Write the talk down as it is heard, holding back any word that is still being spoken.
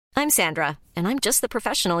I'm Sandra, and I'm just the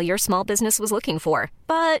professional your small business was looking for.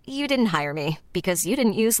 But you didn't hire me because you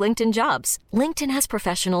didn't use LinkedIn Jobs. LinkedIn has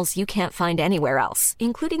professionals you can't find anywhere else,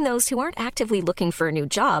 including those who aren't actively looking for a new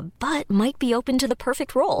job, but might be open to the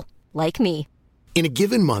perfect role, like me. In a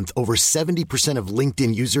given month, over 70% of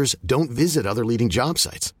LinkedIn users don't visit other leading job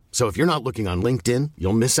sites. So if you're not looking on LinkedIn,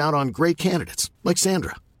 you'll miss out on great candidates like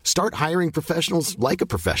Sandra. Start hiring professionals like a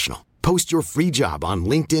professional. Post your free job on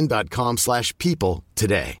linkedin.com/people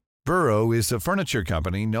today. Burrow is a furniture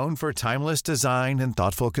company known for timeless design and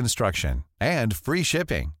thoughtful construction and free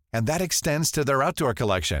shipping, and that extends to their outdoor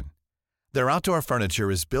collection. Their outdoor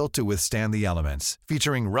furniture is built to withstand the elements,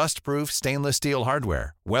 featuring rust-proof stainless steel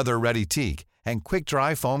hardware, weather-ready teak, and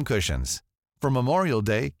quick-dry foam cushions. For Memorial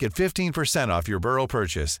Day, get 15% off your Burrow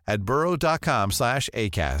purchase at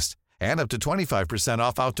burrow.com/ACAST and up to 25%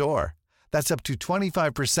 off outdoor. That's up to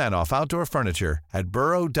 25% off outdoor furniture at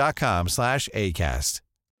burrow.com/ACAST.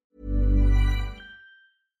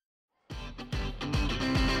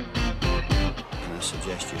 I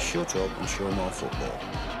suggest you shut up and show more football.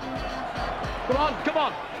 Come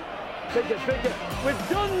on. Bigger. We've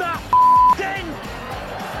done that thing!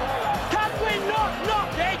 Can we not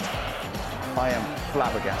knock it? I am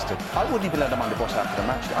flabbergasted. I wouldn't even let him on the bus after the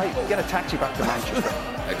match. I get a taxi back to Manchester.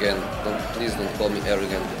 Again, please don't call me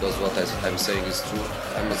arrogant because what I'm saying is true.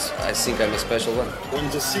 I think I'm a special one. When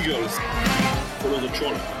the seagulls follow the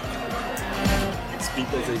trawler, it's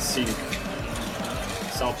because they think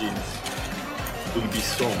sardines will be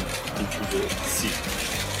thrown into the sea.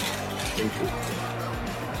 Thank you.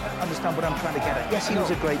 I understand what I'm trying to get at. Yes, he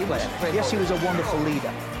was a great player. Yes, he was a wonderful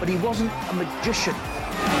leader. But he wasn't a magician.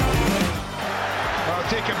 Oh,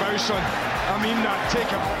 take a bow, son. I mean that.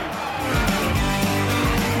 Take a...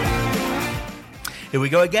 Here we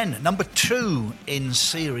go again. Number 2 in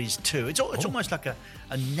Series 2. It's almost like a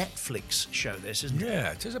Netflix show, this, isn't it?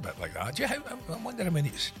 Yeah, it is a bit like that. I wonder how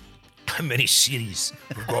many series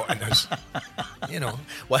we've got in this.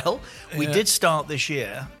 Well, we did start this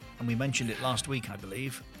year, and we mentioned it last week, I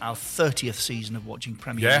believe, our 30th season of watching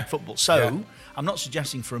Premier League football. So, I'm not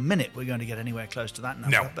suggesting for a minute we're going to get anywhere close to that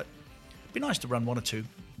number, but it'd be nice to run 1 or 2.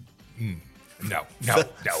 No.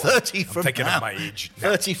 30 from I'm thinking now. of my age.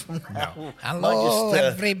 No. 30 from now. No. Hello,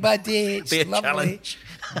 everybody. It's be a lovely. challenge.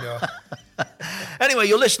 No. Anyway,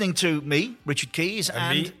 you're listening to me, Richard Keys,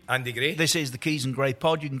 and me, Andy Gray. This is the Keys and Gray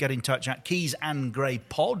Pod. You can get in touch at Keys and Gray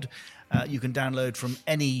Pod. You can download from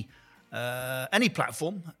any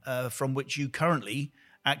platform from which you currently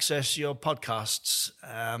access your podcasts.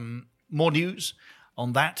 More news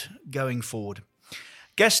on that going forward.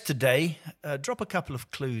 Guest today, drop a couple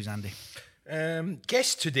of clues, Andy.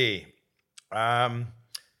 Guest today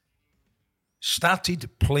started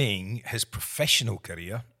playing his professional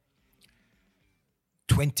career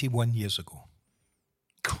 21 years ago.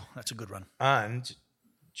 Cool, that's a good run. And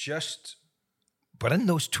but in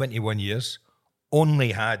those 21 years,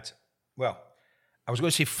 only had, I was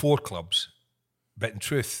going to say 4 clubs, but in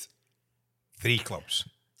truth, 3 clubs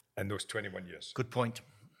in those 21 years. Good point.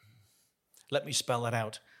 Let me spell that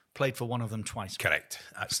out. Played for one of them twice. Correct.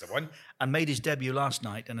 That's the one. And made his debut last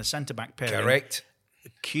night in a centre-back pairing. Correct.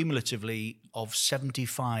 Cumulatively of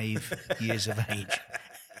 75 years of age.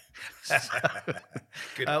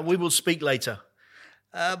 We will speak later.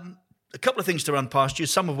 A couple of things to run past you,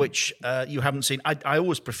 some of which you haven't seen. I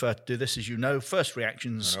always prefer to do this, as you know. First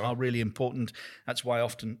reactions are really important. That's why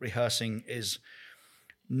often rehearsing is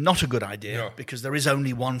not a good idea, because there is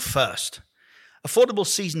only one first. Affordable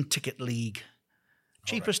season ticket league.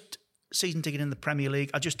 Cheapest season ticket in the Premier League.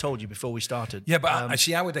 I just told you before we started. Yeah, but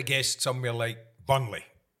I would have guessed somewhere like Burnley.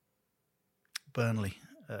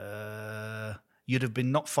 You'd have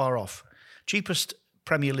been not far off. Cheapest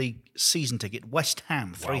Premier League season ticket, West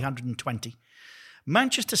Ham, 320.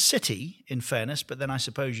 Manchester City, in fairness, but then I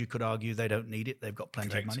suppose you could argue they don't need it. They've got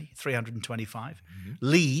plenty of money, 325. Mm-hmm.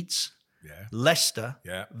 Leeds, Leicester,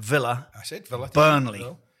 Villa, I said Villa.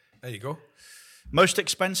 Burnley. There you go. Most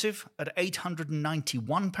expensive at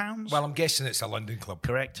 £891. Well, I'm guessing it's a London club.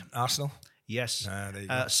 Correct. Arsenal? Yes. There you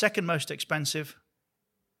go. Second most expensive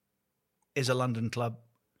is a London club.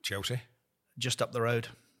 Chelsea. Just up the road.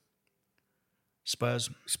 Spurs.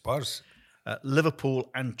 Liverpool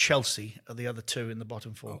and Chelsea are the other two in the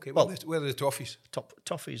bottom 4. Okay, well, where are the toffees?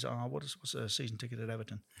 Toffees are, what's a season ticket at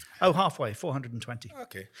Everton? Oh, halfway, 420.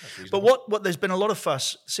 Okay. But what there's been a lot of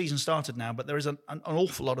fuss, season started now, but there is an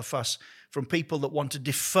awful lot of fuss from people that want to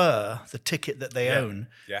defer the ticket that they own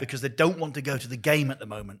because they don't want to go to the game at the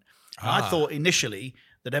moment. And I thought initially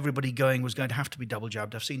that everybody going was going to have to be double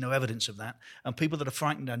jabbed. I've seen no evidence of that. And people that are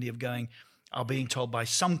frightened, Andy, of going are being told by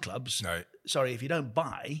some clubs, sorry, if you don't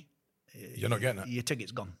buy, You're not getting it. Your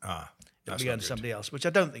ticket's gone. It'll That's be going to somebody else, which I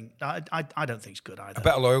don't think. I don't think is good either. A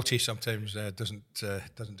bit of loyalty sometimes doesn't do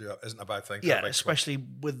it. Isn't a bad thing. Yeah, especially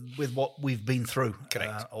with what we've been through.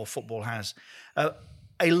 Correct. Or football has.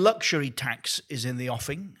 A luxury tax is in the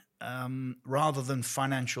offing. Rather than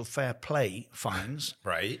financial fair play fines,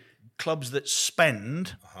 right? Clubs that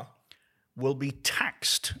spend will be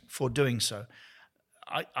taxed for doing so.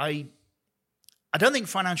 I don't think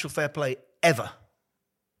financial fair play ever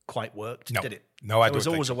quite worked, did it? No, I don't. There was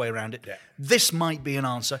always so. a way around it. Yeah. This might be an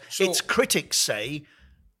answer. So, its critics say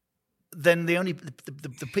then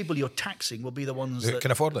the people you're taxing will be the ones that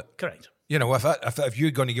can afford it. Correct. You know, if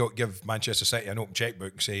you're going to give Manchester City an open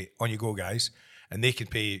checkbook and say, on you go, guys, and they can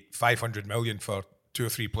pay 500 million for 2 or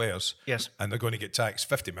 3 players, yes, and they're going to get taxed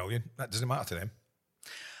 50 million, that doesn't matter to them.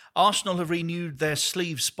 Arsenal have renewed their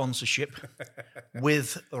sleeve sponsorship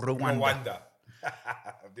with Rwanda.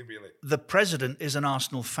 Really? The president is an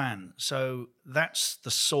Arsenal fan, so that's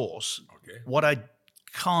the source. Okay. What I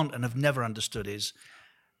can't and have never understood is,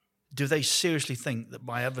 do they seriously think that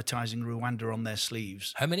by advertising Rwanda on their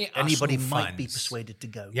sleeves, anybody might be persuaded to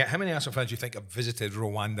go? Yeah, how many Arsenal fans do you think have visited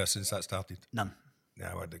Rwanda since that started? None.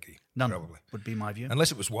 Yeah, I would agree. None, probably. Would be my view.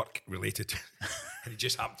 Unless it was work related and he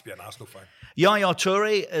just happened to be an Arsenal fan. Yaya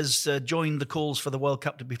Toure has joined the calls for the World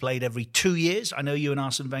Cup to be played every 2 years. I know you and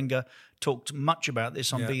Arsene Wenger talked much about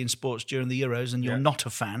this on beIN Sports during the Euros, and you're not a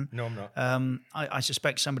fan. No, I'm not. I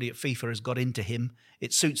suspect somebody at FIFA has got into him.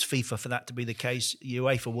 It suits FIFA for that to be the case.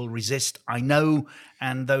 UEFA will resist, I know,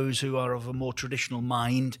 and those who are of a more traditional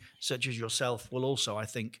mind, such as yourself, will also, I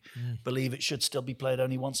think, believe it should still be played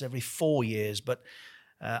only once every 4 years. But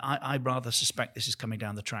I rather suspect this is coming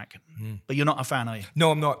down the track. But you're not a fan, are you?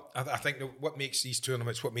 No, I'm not. I think that what makes these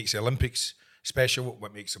tournaments, what makes the Olympics special,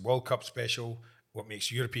 what makes the World Cup special, what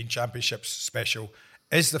makes European Championships special,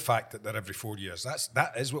 is the fact that they're every 4 years.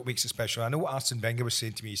 That is what makes it special. I know what Arsene Wenger was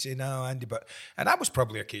saying to me. He said, "No, Andy," and that was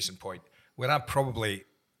probably a case in point where I probably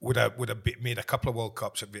would have made a couple of World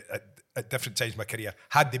Cups at different times in my career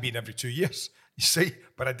had they been every 2 years. You see,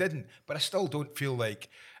 but I didn't. But I still don't feel like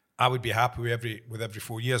I would be happy with every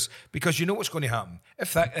 4 years, because you know what's going to happen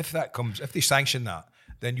if that comes, if they sanction that,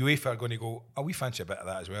 then UEFA are going to go, "Oh, we fancy a bit of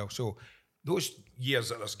that as well." So those years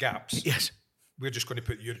that there's gaps, yes, we're just going to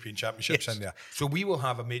put European Championships in there. So we will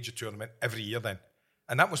have a major tournament every year then.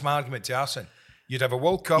 And that was my argument to Arsene. You'd have a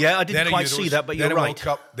World Cup, yeah, I didn't then quite a Euros, see that, but then you're a right. World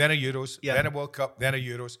Cup, then a Euros, then a World Cup, then a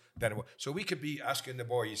Euros, then a World. So we could be asking the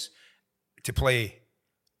boys to play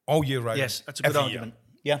all year round. Yes, that's a good argument.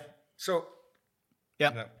 Yeah. So, yeah.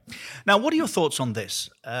 No. Now, what are your thoughts on this?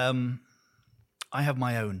 I have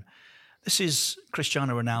my own. This is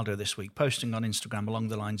Cristiano Ronaldo this week, posting on Instagram along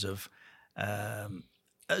the lines of,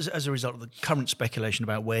 as a result of the current speculation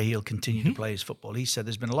about where he'll continue to play his football, he said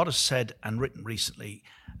there's been a lot of said and written recently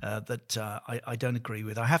that I don't agree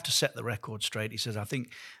with. I have to set the record straight. He says, I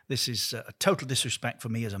think this is a total disrespect for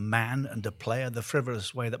me as a man and a player, the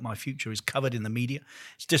frivolous way that my future is covered in the media.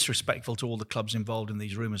 It's disrespectful to all the clubs involved in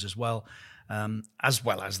these rumours as well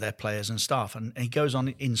as their players and staff. And he goes on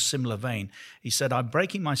in similar vein. He said, I'm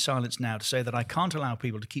breaking my silence now to say that I can't allow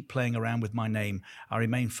people to keep playing around with my name. I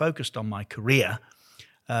remain focused on my career.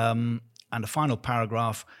 And a final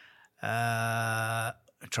paragraph, trying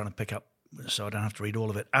to pick up so I don't have to read all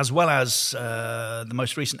of it. As well as the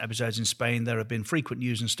most recent episodes in Spain, there have been frequent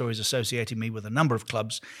news and stories associating me with a number of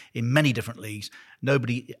clubs in many different leagues.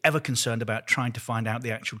 Nobody ever concerned about trying to find out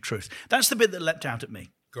the actual truth. That's the bit that leapt out at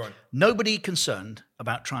me. Go on. Nobody concerned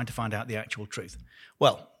about trying to find out the actual truth.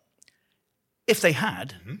 Well, if they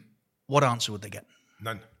had, what answer would they get?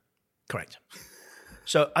 None. Correct.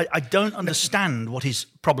 So I don't understand what his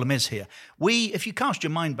problem is here. If you cast your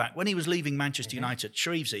mind back, when he was leaving Manchester United,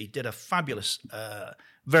 Shrewsbury did a fabulous,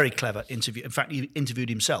 very clever interview. In fact, he interviewed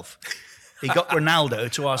himself. He got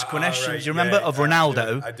Ronaldo to ask questions. Right. Do you remember of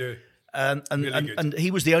Ronaldo? I do. And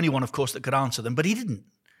he was the only one, of course, that could answer them, but he didn't.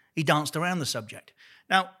 He danced around the subject.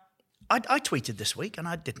 Now, I tweeted this week, and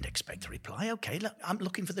I didn't expect a reply. Okay, look, I'm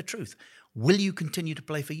looking for the truth. Will you continue to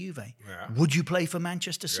play for Juve? Yeah. Would you play for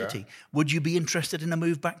Manchester City? Yeah. Would you be interested in a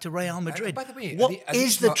move back to Real Madrid? By the way, what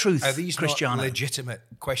is the truth, are these Cristiano? Not legitimate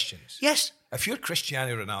questions? Yes. If you're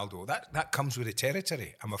Cristiano Ronaldo, that comes with the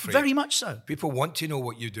territory, I'm afraid. Very much so. People want to know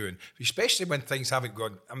what you're doing, especially when things haven't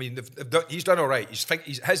gone. I mean, he's done all right.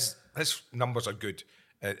 His numbers are good,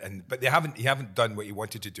 but he haven't done what he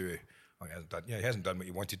wanted to do. He hasn't done what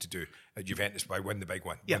he wanted to do at Juventus by winning the big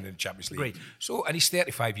one, winning the Champions League. Great. So, and he's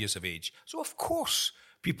 35 years of age. So, of course,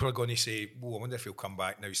 people are going to say, I wonder if he'll come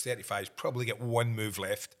back. Now, he's 35, he's probably got one move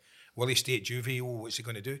left. Will he stay at Juve? What's he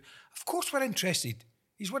going to do? Of course we're interested.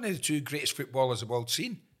 He's one of the two greatest footballers the world's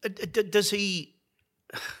seen. Does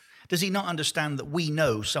Does he not understand that we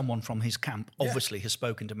know someone from his camp obviously has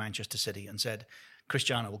spoken to Manchester City and said,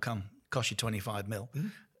 Cristiano will come, cost you 25 mil.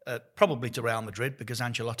 Probably to Real Madrid, because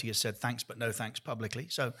Ancelotti has said thanks but no thanks publicly.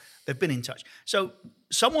 So they've been in touch. So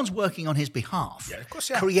someone's working on his behalf, of course,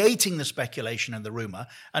 creating the speculation and the rumour,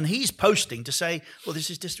 and he's posting to say, well, this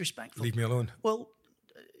is disrespectful. Leave me alone. Well,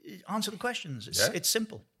 answer the questions. It's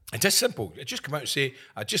simple. It is simple. Just come out and say,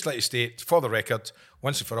 I'd just like to state, for the record,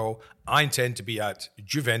 once and for all, I intend to be at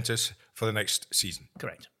Juventus for the next season.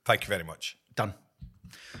 Correct. Thank you very much. Done.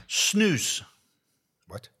 Snooze.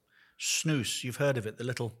 What? Snooze. You've heard of it, the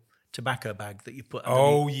little tobacco bag that you put underneath.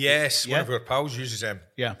 Oh, yes. One of our pals uses them.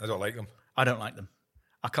 Yeah. I don't like them. I don't like them.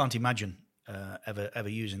 I can't imagine ever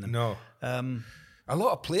using them. No. A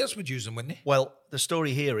lot of players would use them, wouldn't they? Well, the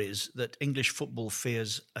story here is that English football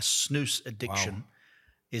fears a snooze addiction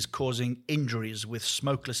is causing injuries with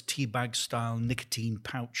smokeless teabag-style nicotine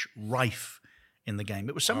pouch rife in the game.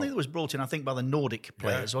 It was something that was brought in, I think, by the Nordic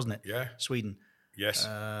players, wasn't it? Yeah. Sweden. Yes.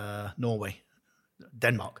 Norway.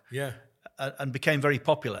 Denmark. Yeah. And became very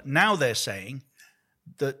popular. Now they're saying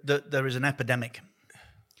that there is an epidemic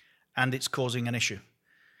and it's causing an issue.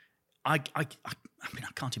 I mean,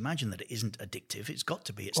 I can't imagine that it isn't addictive. It's got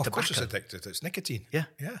to be. It's tobacco. Of course it's addictive. It's nicotine. Yeah.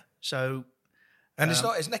 Yeah. So... And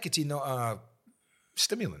is nicotine not a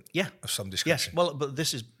stimulant of some description? Yes, well, but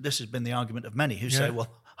this has been the argument of many who say, well,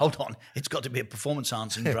 hold on, it's got to be a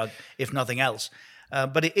performance-enhancing drug, if nothing else.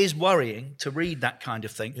 But it is worrying to read that kind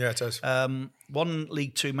of thing. Yeah, it is. One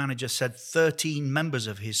League Two manager said 13 members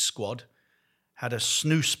of his squad had a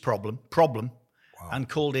snooze problem, and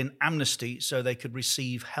called in Amnesty so they could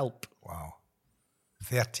receive help. Wow.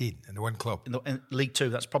 13 in the one club? In League Two,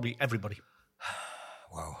 that's probably everybody.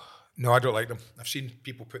 Wow. No, I don't like them. I've seen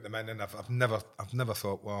people put them in, and I've never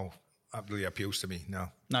thought, wow, that really appeals to me. No.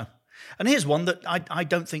 And here's one that I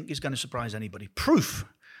don't think is going to surprise anybody. Proof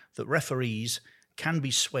that referees can be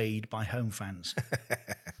swayed by home fans.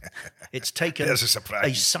 It's taken There's a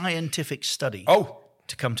surprise. A scientific study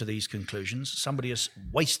to come to these conclusions. Somebody has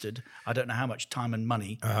wasted, I don't know how much time and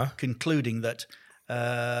money, concluding that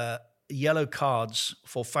yellow cards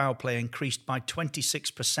for foul play increased by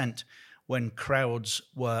 26% when crowds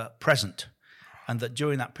were present, and that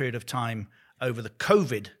during that period of time, over the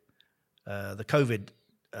COVID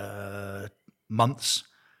months,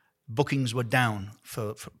 bookings were down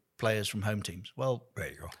for players from home teams. Well, there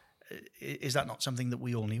you go. Is that not something that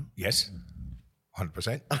we all knew? Yes,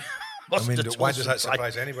 100%. I mean, why does that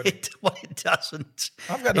surprise anybody? It doesn't.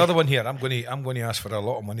 I've got another one here. I'm going to ask for a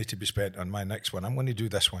lot of money to be spent on my next one. I'm going to do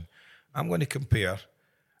this one. I'm going to compare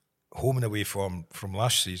home and away form from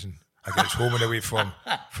last season against home and away from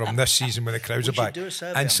this season when the crowds are back. Do a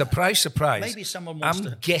survey and surprise, maybe someone wants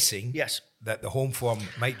I'm guessing yes. that the home form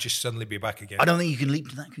might just suddenly be back again. I don't think you can leap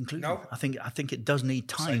to that conclusion. No. I think it does need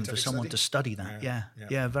time for someone to study that.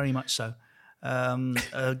 Yeah, very much so.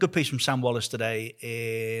 A good piece from Sam Wallace today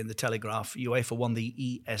in the Telegraph. UEFA won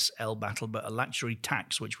the ESL battle, but a luxury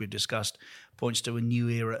tax, which we've discussed, points to a new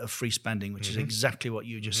era of free spending, which is exactly what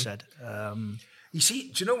you just said. You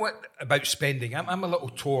see, do you know what about spending? I'm a little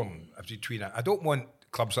torn between it. I don't want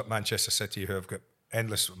clubs like Manchester City who have got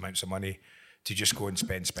endless amounts of money to just go and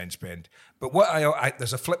spend. But what I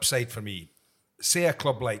there's a flip side for me. Say a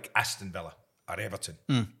club like Aston Villa or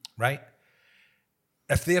Everton, right?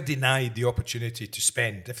 If they're denied the opportunity to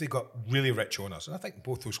spend, if they've got really rich owners, and I think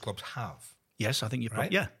both those clubs have. Yes, I think you're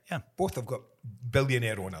right. Yeah. Both have got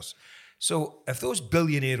billionaire owners. So if those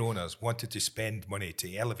billionaire owners wanted to spend money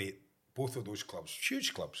to elevate both of those clubs,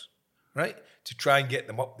 huge clubs, right, to try and get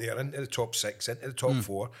them up there into the top 6, into the top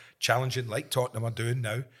 4, challenging like Tottenham are doing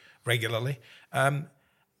now regularly, I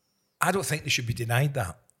don't think they should be denied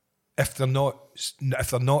that if they're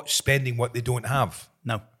not spending what they don't have.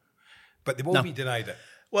 No. But they won't be denied it.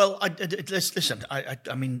 Well, listen,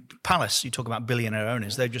 I mean, Palace, you talk about billionaire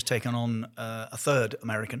owners, they've just taken on a third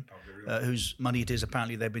American whose money it is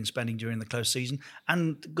apparently they've been spending during the close season.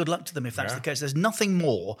 And good luck to them if that's the case. There's nothing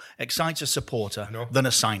more excites a supporter than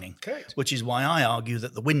a signing, which is why I argue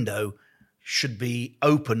that the window should be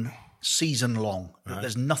open season long. That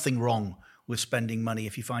there's nothing wrong with spending money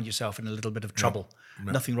if you find yourself in a little bit of trouble.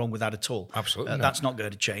 No. Nothing wrong with that at all. Absolutely that's not going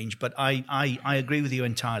to change. But I agree with you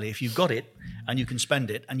entirely. If you've got it and you can spend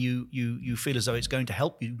it and you feel as though it's going to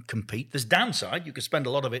help you compete, there's downside. You could spend a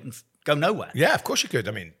lot of it and go nowhere. Yeah, of course you could.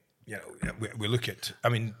 I mean, you know, we look at, I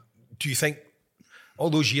mean, do you think all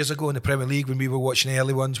those years ago in the Premier League when we were watching the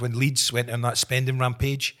early ones, when Leeds went on that spending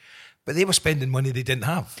rampage, but they were spending money they didn't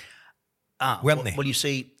have, weren't they? Well, you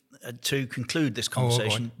see, to conclude this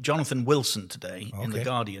conversation, Jonathan Wilson today in The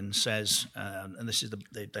Guardian says, and this is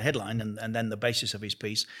the headline and then the basis of his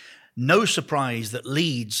piece, No surprise that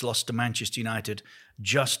Leeds lost to Manchester United.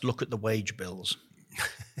 Just look at the wage bills.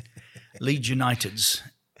 Leeds United's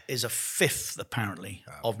is a fifth, apparently,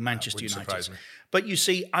 of Manchester United's. But you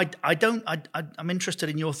see, I'm interested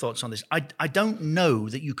in your thoughts on this. I don't know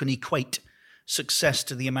that you can equate success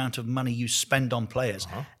to the amount of money you spend on players.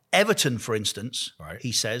 Everton, for instance,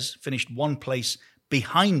 he says, finished one place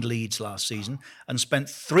behind Leeds last season and spent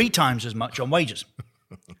 3 times as much on wages.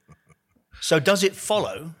 So does it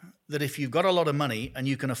follow that if you've got a lot of money and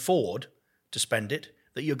you can afford to spend it,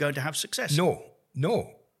 that you're going to have success? No.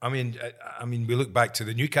 I mean, we look back to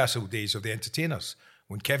the Newcastle days of the entertainers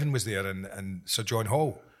when Kevin was there and Sir John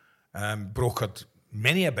Hall brokered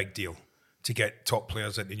many a big deal to get top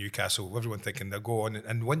players into Newcastle. Everyone thinking they'll go on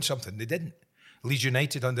and win something. They didn't. Leeds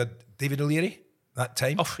United under David O'Leary that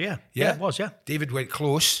time. Oh, yeah, it was, yeah. David went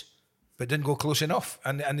close, but didn't go close enough.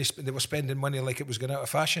 And they were spending money like it was going out of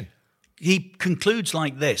fashion. He concludes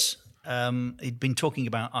like this. He'd been talking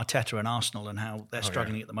about Arteta and Arsenal and how they're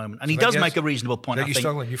struggling at the moment. And he does make a reasonable point. Are you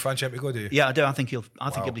struggling? You fancy him to go, do you? Yeah, I do. I think he'll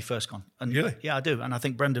be first gone. And really? Yeah, I do. And I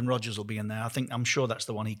think Brendan Rodgers will be in there. I'm sure that's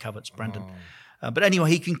the one he covets, Brendan. But anyway,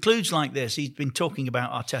 he concludes like this. He's been talking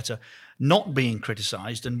about Arteta not being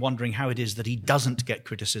criticised and wondering how it is that he doesn't get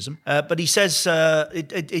criticism. But he says,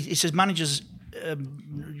 he says managers,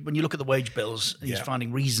 when you look at the wage bills, he's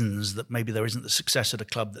finding reasons that maybe there isn't the success at a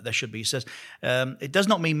club that there should be. He says, it does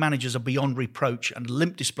not mean managers are beyond reproach and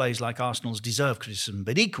limp displays like Arsenal's deserve criticism,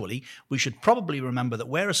 but equally, we should probably remember that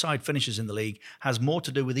where a side finishes in the league has more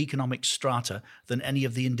to do with economic strata than any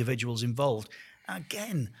of the individuals involved.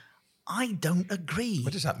 Again, I don't agree.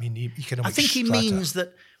 What does that mean, economic I think he strata? means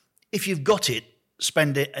that if you've got it,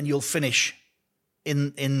 spend it and you'll finish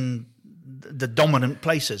in the dominant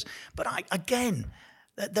places. But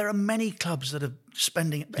there are many clubs that are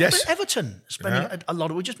spending. Yes. Everton spending a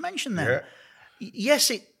lot. We just mentioned that. Yeah. Yes,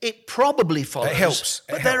 it probably follows. It helps.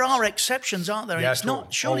 But there are exceptions, aren't there? Yeah, it's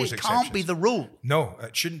not. Surely it can't be the rule. No,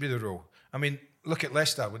 it shouldn't be the rule. I mean, look at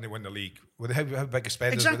Leicester when they won the league. How big a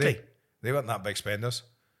spenders were they? They weren't that big spenders.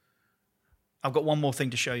 I've got one more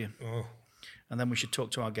thing to show you. And then we should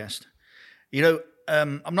talk to our guest. You know,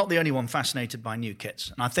 I'm not the only one fascinated by new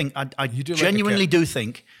kits. And I think I genuinely do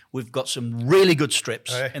think we've got some really good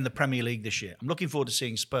strips in the Premier League this year. I'm looking forward to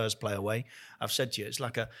seeing Spurs play away. I've said to you, it's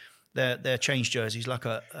like their change jerseys, like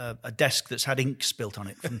a desk that's had ink spilt on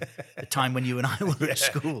it from the time when you and I were at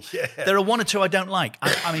school. Yeah. There are one or two I don't like.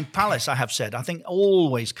 I mean, Palace, I have said, I think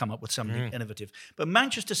always come up with something innovative. But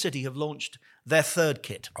Manchester City have launched their third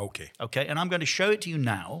kit. Okay. And I'm going to show it to you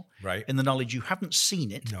now, right, in the knowledge you haven't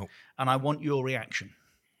seen it. No. And I want your reaction.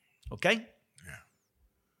 Okay? Yeah.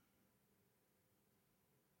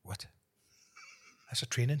 What? That's a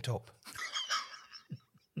training top.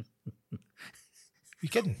 You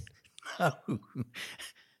kidding? No.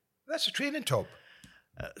 That's a training top.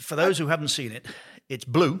 For those who haven't seen it, it's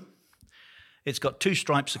blue. It's got 2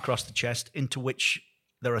 stripes across the chest, into which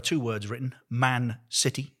there are 2 words written, Man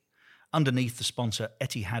City. Underneath the sponsor,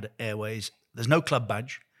 Etihad Airways. There's no club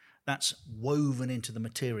badge. That's woven into the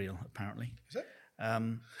material, apparently. Is it? I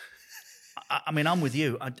mean, I'm with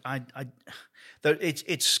you.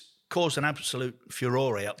 It's caused an absolute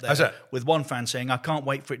furore up there. Has it? With one fan saying, I can't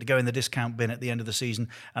wait for it to go in the discount bin at the end of the season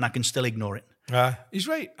and I can still ignore it. He's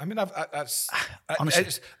right. I mean,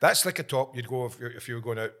 honestly, that's like a top you'd go if you were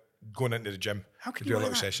going into the gym. How can to you do a wear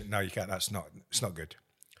little that? session? No, you can't. It's not good.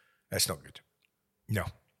 It's not good. No.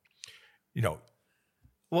 You know.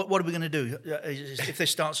 What are we going to do? If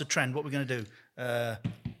this starts a trend, what are we going to do?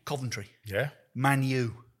 Coventry. Yeah. Man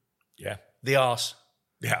U. Yeah. The Arse.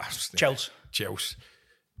 Yeah. Chelsea.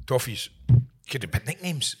 Toffees. You could have put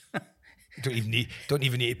nicknames. Don't even need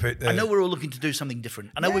to put. I know we're all looking to do something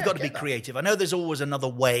different. I know we've got to be creative. I know there's always another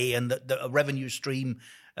way, and that a revenue stream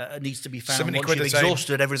needs to be found once you've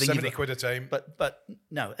exhausted everything. 70 quid a time. But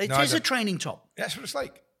no, it is a training top. That's what it's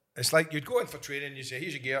like. It's like you'd go in for training. You say,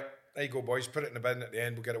 "Here's your gear. There you go, boys. Put it in the bin at the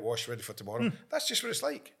end. We'll get it washed ready for tomorrow." That's just what it's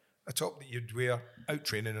like. A top that you'd wear out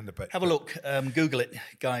training in the pit. Have a look. Google it,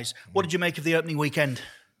 guys. What did you make of the opening weekend?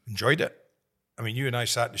 Enjoyed it. I mean, you and I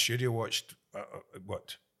sat in the studio, watched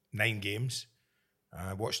 9 games.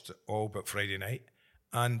 Watched it all but Friday night.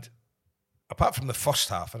 And apart from the first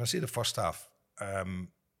half, and I say the first half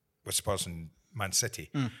with Spurs and Man City,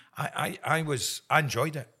 I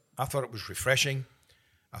enjoyed it. I thought it was refreshing.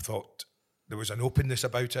 I thought there was an openness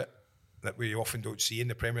about it that we often don't see in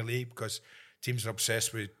the Premier League because teams are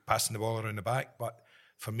obsessed with passing the ball around the back. But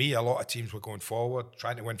for me, a lot of teams were going forward,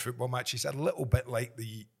 trying to win football matches, a little bit like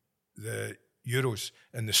the Euros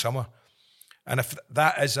in the summer. And if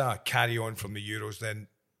that is a carry-on from the Euros, then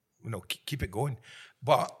keep it going.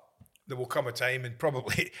 But there will come a time, and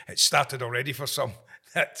probably it started already for some,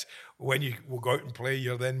 that when you will go out and play,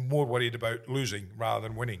 you're then more worried about losing rather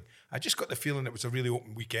than winning. I just got the feeling it was a really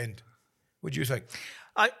open weekend. What do you think?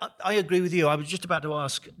 I agree with you. I was just about to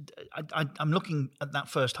ask, I'm looking at that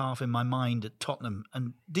first half in my mind at Tottenham,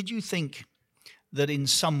 and did you think that in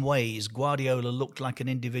some ways Guardiola looked like an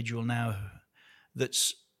individual now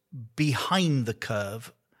that's behind the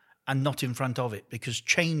curve and not in front of it, because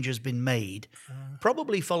change has been made,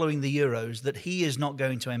 probably following the Euros, that he is not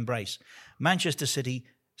going to embrace? Manchester City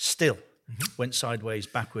still went sideways,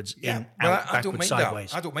 backwards, backwards,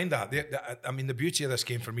 sideways. I don't mind that. I mean, the beauty of this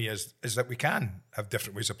game for me is that we can have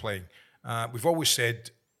different ways of playing. We've always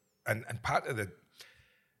said, and part of the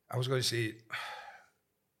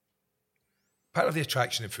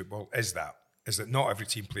attraction in football is that not every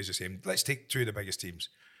team plays the same. Let's take two of the biggest teams,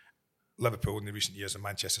 Liverpool in the recent years and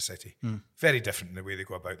Manchester City. Very different in the way they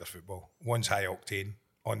go about their football. One's high octane,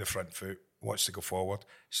 on the front foot, wants to go forward.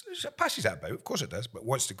 It passes that about, of course it does, but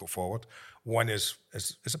wants to go forward. One is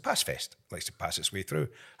a pass fest, likes to pass its way through.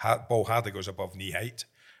 Ball hardly goes above knee height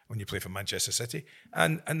when you play for Manchester City,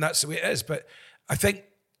 and that's the way it is. But I think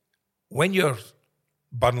when you're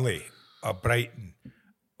Burnley or Brighton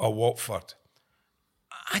or Watford,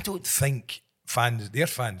 I don't think their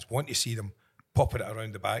fans want to see them popping it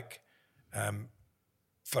around the back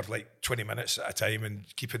for like 20 minutes at a time and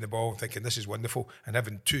keeping the ball and thinking this is wonderful and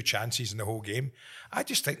having two chances in the whole game. I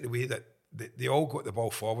just think the way that they all got the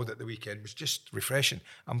ball forward at the weekend was just refreshing.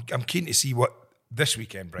 I'm keen to see what this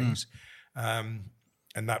weekend brings in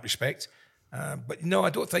that respect. But no,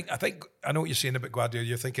 I think I know what you're saying about Guardiola.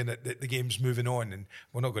 You're thinking that the game's moving on, and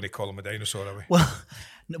we're not going to call him a dinosaur, are we? Well,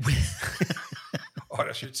 no, or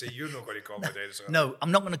I should say, you're not going to call him a dinosaur. No,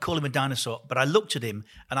 I'm not going to call him a dinosaur, but I looked at him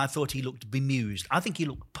and I thought he looked bemused. I think he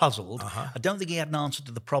looked puzzled. I don't think he had an answer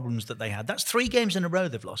to the problems that they had. That's 3 games in a row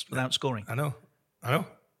they've lost without scoring. I know.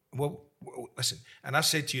 Well, listen, and I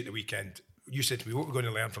said to you at the weekend, you said to me, what are we going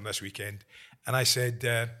to learn from this weekend? And I said,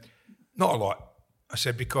 not a lot. I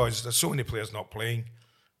said, because there's so many players not playing,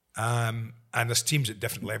 and there's teams at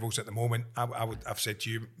different levels at the moment. I've said to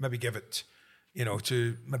you, maybe give it,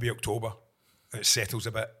 to maybe October. It settles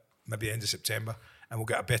a bit, maybe end of September, and we'll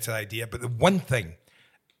get a better idea. But the one thing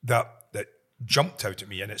that jumped out at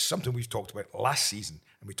me, and it's something we've talked about last season,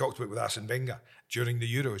 and we talked about with Arsene Wenger during the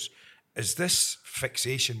Euros, is this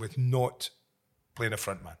fixation with not playing a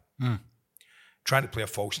front man, trying to play a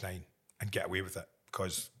false 9 and get away with it,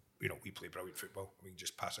 because we play brilliant football. We can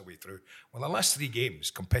just pass our way through. Well, the last 3 games,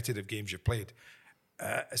 competitive games you've played,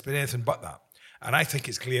 it's been anything but that. And I think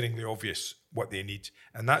it's glaringly obvious what they need.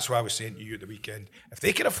 And that's why I was saying to you at the weekend, if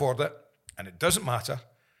they can afford it, and it doesn't matter,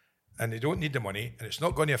 and they don't need the money, and it's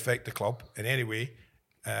not going to affect the club in any way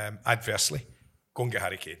adversely, go and get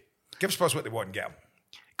Harry Kane. Give Spurs what they want and get him.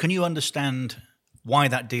 Can you understand why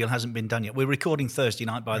that deal hasn't been done yet? We're recording Thursday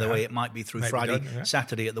night, by the way. It might be through Friday,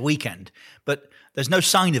 Saturday at the weekend. But there's no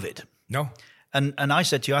sign of it. No. And I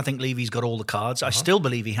said to you, I think Levy's got all the cards. I still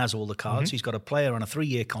believe he has all the cards. He's got a player on a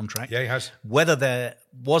 3-year contract. Yeah, he has. Whether there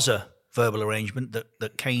was a verbal arrangement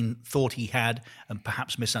that Kane thought he had and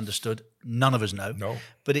perhaps misunderstood, none of us know. No.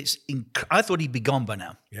 But I thought he'd be gone by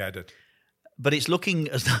now. Yeah, I did. But it's looking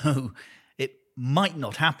as though it might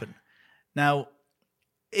not happen. Now,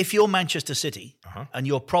 if you're Manchester City and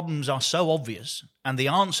your problems are so obvious and the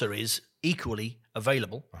answer is equally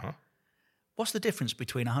available, what's the difference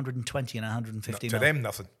between 120 and 150 To them,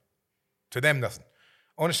 nothing. To them, nothing.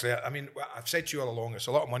 Honestly, I mean, I've said to you all along, it's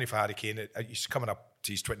a lot of money for Harry Kane. He's coming up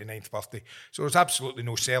to his 29th birthday. So there's absolutely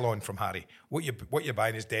no sell-on from Harry. What you're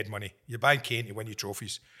buying is dead money. You're buying Kane to win you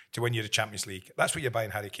trophies, to win you the Champions League. That's what you're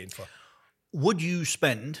buying Harry Kane for. Would you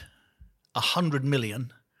spend 100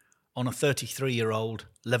 million on a 33-year-old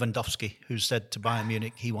Lewandowski who's said to Bayern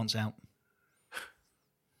Munich he wants out?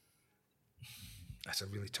 That's a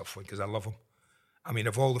really tough one because I love him. I mean,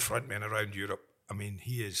 of all the front men around Europe, I mean,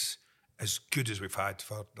 he is as good as we've had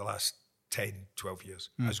for the last 10, 12 years.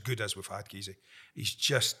 As good as we've had, Geezy. He's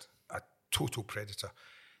just a total predator.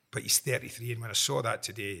 But he's 33, and when I saw that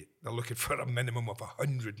today, they're looking for a minimum of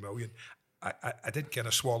 100 million. I did kind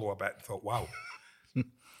of swallow a bit and thought, wow.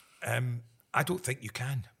 I don't think you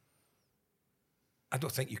can. I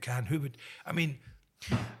don't think you can. Who would? I mean,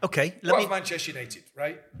 okay. Manchester United,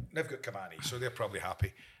 right? They've got Cavani, so they're probably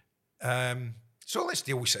happy. So let's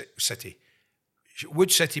deal with City.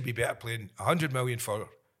 Would City be better playing 100 million for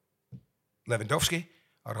Lewandowski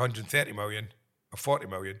or 130 million or 40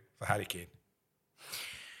 million for Harry Kane?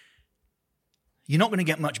 You're not going to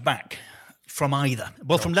get much back from either.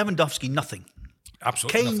 Well, from Lewandowski, nothing.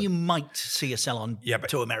 absolutely Kane, nothing. you might see a sell on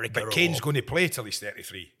to America. But Kane's going to play till he's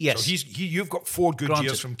 33. Yes. So you've got 4 good Granted,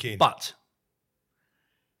 years from Kane. But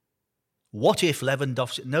what if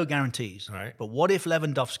Lewandowski, no guarantees, right. but what if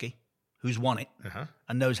Lewandowski, who's won it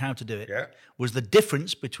and knows how to do it, was the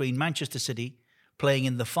difference between Manchester City playing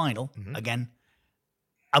in the final again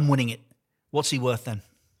and winning it? What's he worth then?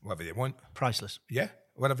 Whatever they want. Priceless. Yeah,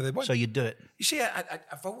 whatever they want. So you'd do it. You see,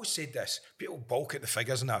 I've always said this. People balk at the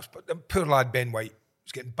figures and that, but the poor lad Ben White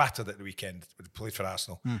was getting battered at the weekend when he played for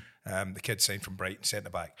Arsenal. The kid signed from Brighton,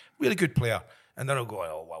 centre-back. Really good player. And then I'll go,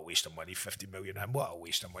 oh, what a waste of money, 50 million. And what a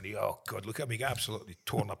waste of money. Oh, God, look at me, get absolutely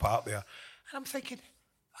torn apart there. And I'm thinking,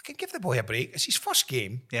 I can give the boy a break. It's his first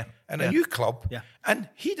game in a new club. Yeah. And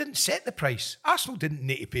he didn't set the price. Arsenal didn't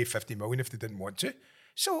need to pay 50 million if they didn't want to.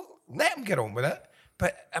 So let him get on with it.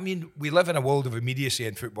 But, I mean, we live in a world of immediacy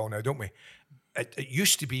in football now, don't we? It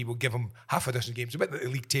used to be we'll give him half a dozen games, a bit like the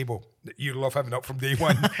league table that you love having up from day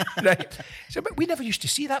one. Right? So, but we never used to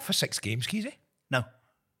see that for 6 games, Keezy. No.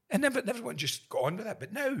 And everyone just got on with it.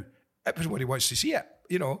 But now, everybody wants to see it.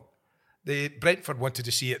 You know, the Brentford wanted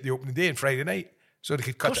to see it the opening day on Friday night so they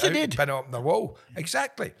could cut it out and pin it up on their wall.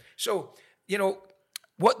 Exactly. So, you know,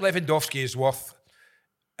 what Lewandowski is worth,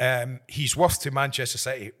 he's worth to Manchester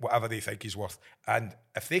City, whatever they think he's worth. And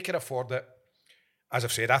if they can afford it, as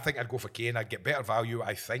I've said, I think I'd go for Kane. I'd get better value,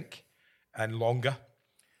 I think, and longer.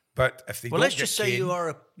 But if they don't let's get just say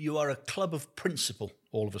Kane, you are a club of principle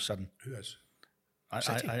all of a sudden. Who is? I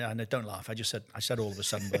don't laugh. I said all of a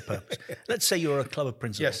sudden with purpose. Let's say you're a club of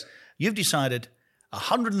principle. Yes. You've decided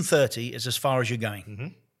 130 is as far as you're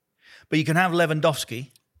going. But you can have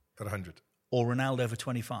Lewandowski for 100 or Ronaldo for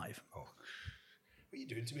 25. Oh. What are you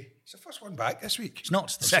doing to me? It's the first one back this week. It's not.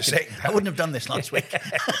 It's the second. I wouldn't have done this last week.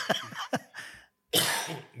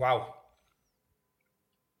 Wow.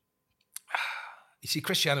 You see,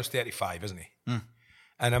 Cristiano's 35, isn't he?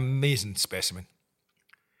 An amazing specimen.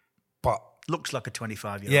 But looks like a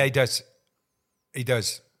 25-year-old. Yeah, he does. He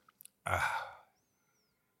does.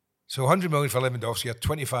 So 100 million for Lewandowski, or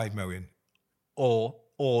 25 million. Or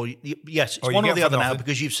yes, it's or one or the other now,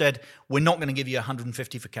 because you've said we're not going to give you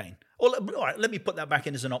 150 for Kane. All right, let me put that back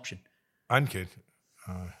in as an option. And Kane.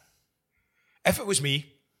 If it was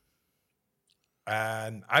me,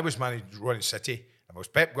 and I was running City, and I was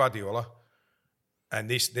Pep Guardiola, and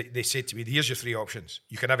they said to me, here's your 3 options.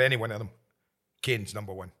 You can have any one of them. Kane's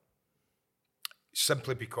number 1.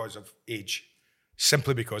 Simply because of age.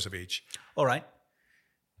 All right.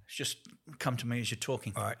 It's just come to me as you're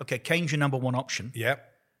talking. All right. Okay, Kane's your number 1 option. Yeah.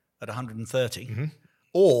 At 130.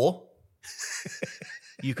 Or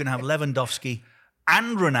you can have Lewandowski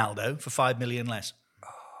and Ronaldo for 5 million less. Oh,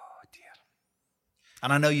 dear.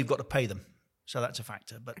 And I know you've got to pay them. So that's a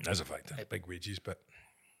factor. But that's a factor. Big wages, but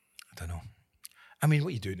I don't know. I mean, what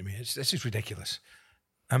are you doing to me? This is ridiculous.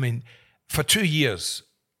 I mean, for 2 years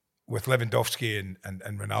with Lewandowski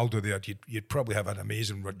and Ronaldo there, you'd probably have an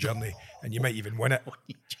amazing journey and you might even win it.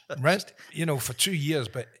 Right? You know, for 2 years.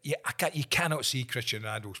 But you cannot see Cristiano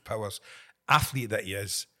Ronaldo's powers. Athlete that he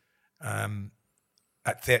is,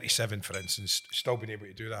 at 37, for instance, still being able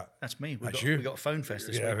to do that. That's me. We got a phone fest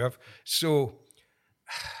this week. Yeah, we have. So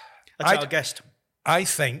that's our guest. I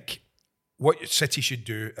think what City should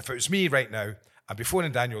do, if it was me right now, I'd be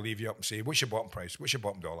phoning Daniel Levy up and say, what's your bottom price? What's your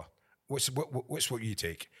bottom dollar? What's what you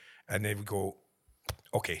take? And then we go,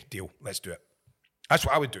 okay, deal, let's do it. That's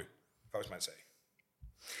what I would do if I was Man City.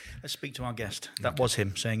 Let's speak to our guest. That was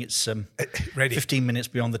him saying it's ready. 15 minutes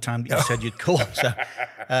beyond the time that you said you'd call. So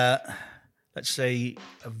let's say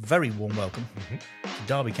a very warm welcome to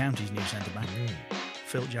Derby County's new centre-back,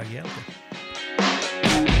 Phil Jagielka.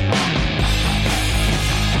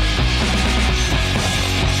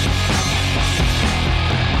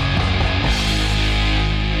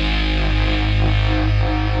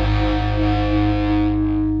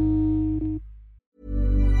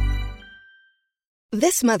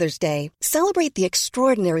 This Mother's Day, celebrate the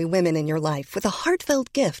extraordinary women in your life with a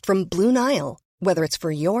heartfelt gift from Blue Nile. Whether it's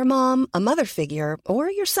for your mom, a mother figure, or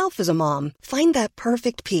yourself as a mom, find that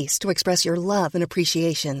perfect piece to express your love and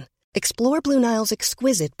appreciation. Explore Blue Nile's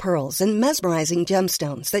exquisite pearls and mesmerizing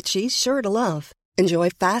gemstones that she's sure to love. Enjoy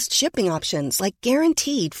fast shipping options like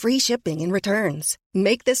guaranteed free shipping and returns.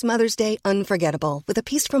 Make this Mother's Day unforgettable with a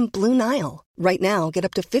piece from Blue Nile. Right now, get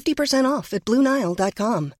up to 50% off at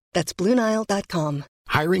BlueNile.com. That's BlueNile.com.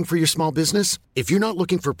 Hiring for your small business? If you're not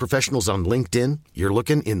looking for professionals on LinkedIn, you're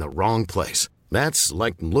looking in the wrong place. That's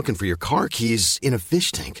like looking for your car keys in a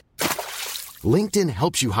fish tank. LinkedIn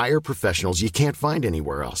helps you hire professionals you can't find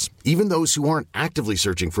anywhere else, even those who aren't actively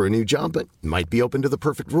searching for a new job but might be open to the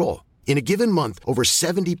perfect role. In a given month, over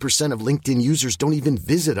 70% of LinkedIn users don't even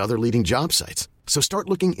visit other leading job sites. So start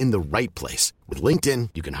looking in the right place. With LinkedIn,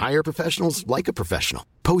 you can hire professionals like a professional.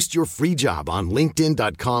 Post your free job on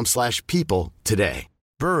linkedin.com/people today.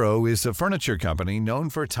 Burrow is a furniture company known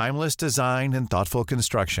for timeless design and thoughtful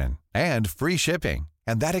construction, and free shipping,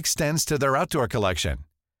 and that extends to their outdoor collection.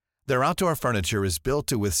 Their outdoor furniture is built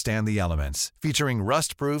to withstand the elements, featuring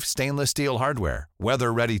rust-proof stainless steel hardware,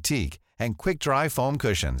 weather-ready teak, and quick-dry foam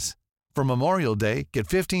cushions. For Memorial Day, get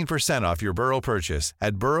 15% off your Burrow purchase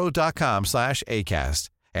at burrow.com/ACAST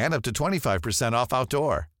and up to 25% off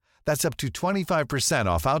outdoor. That's up to 25%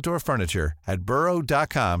 off outdoor furniture at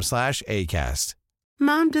burrow.com/ACAST.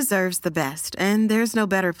 Mom deserves the best, and there's no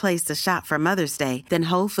better place to shop for Mother's Day than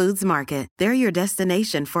Whole Foods Market. They're your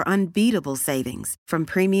destination for unbeatable savings, from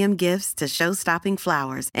premium gifts to show-stopping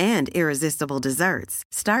flowers and irresistible desserts.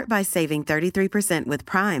 Start by saving 33% with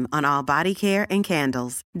Prime on all body care and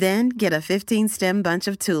candles. Then get a 15-stem bunch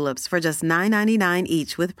of tulips for just $9.99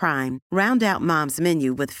 each with Prime. Round out Mom's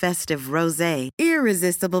menu with festive rosé,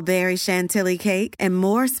 irresistible berry chantilly cake, and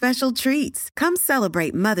more special treats. Come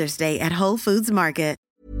celebrate Mother's Day at Whole Foods Market.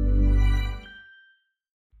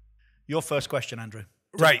 Your first question, Andrew.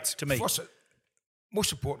 Right. To me. Most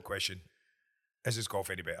important question, is his golf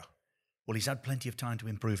any better? Well, he's had plenty of time to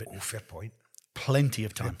improve it. Oh, fair point. Plenty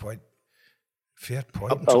of time. Fair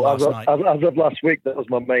point. Up until last night. As of last week, that was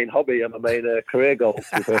my main hobby and my main career goal, to be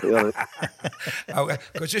perfectly honest.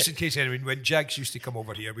 Because just in case anyone, when Jags used to come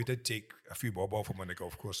over here, we did take a few bob off him on the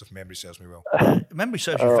golf course, if memory serves me well. Memory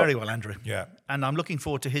serves you very well, Andrew. Yeah. And I'm looking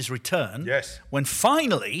forward to his return. Yes. When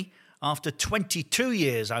finally, after 22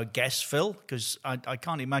 years, I guess, Phil, because I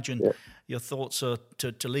can't imagine your thoughts are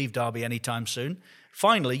to leave Derby anytime soon.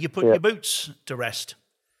 Finally, you put your boots to rest.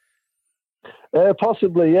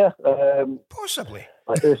 Possibly, yeah. Possibly.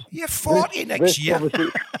 You're 40 next year.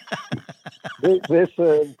 This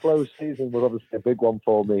close season was obviously a big one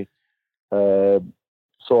for me.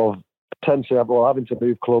 Sort of potentially having to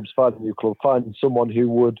move clubs, find a new club, finding someone who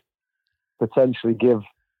would potentially give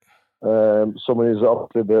someone who's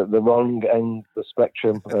obviously the wrong end of the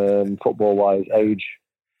spectrum, football-wise, age.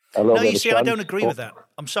 No, you see, I don't agree with that.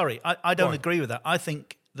 I'm sorry. I don't agree with that. I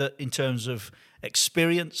think that in terms of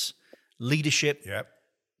experience, leadership,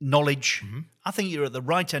 knowledge, I think you're at the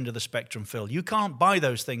right end of the spectrum, Phil. You can't buy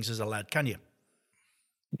those things as a lad, can you?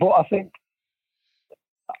 But I think,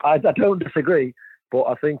 I don't disagree, but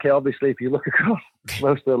I think obviously if you look across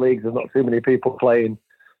most of the leagues, there's not too many people playing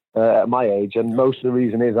at my age, and most of the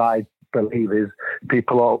reason is, I believe, is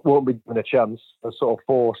people won't be given a chance. They're sort of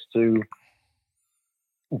forced to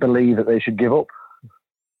believe that they should give up.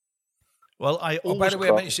 Well, I always... by the way,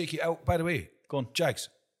 I meant to shake you out. By the way, go on, Jags.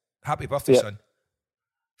 Happy birthday, son.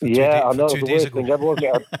 Yeah, I know. The worst thing. Everyone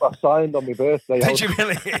got signed on my birthday. Did you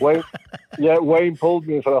really? Wayne pulled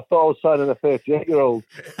me, so I thought I was signing a 38-year-old,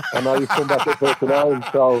 and now you've come back at 39.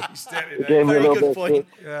 So it gave me a little bit. Point.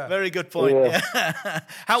 Very good point. Yeah.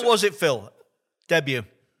 How was it, Phil? Debut?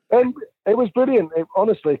 It was brilliant,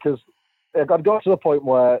 honestly, because I'd got to the point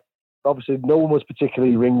where obviously no one was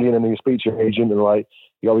particularly ringing, and you speak to your agent and like,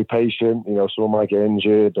 you got to be patient. You know, someone might get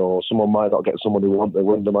injured, or someone might not get someone who want. Their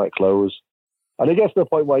window might close. And it gets to the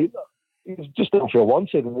point where you just don't feel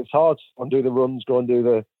wanted, and it's hard to go and do the runs, go and do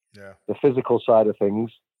the physical side of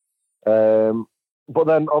things. But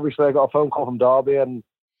then obviously I got a phone call from Derby, and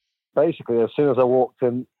basically as soon as I walked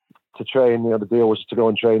in to train, the deal was to go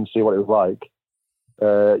and train and see what it was like.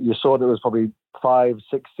 You saw there was probably 5,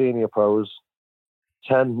 6 senior pros,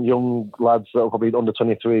 10 young lads that were probably under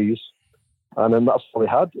 23s, and then that's all we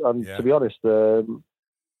had. And to be honest,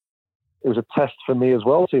 it was a test for me as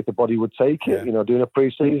well, see if the body would take it, doing a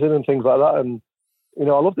pre-season and things like that. And, I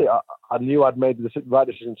loved it. I knew I'd made the right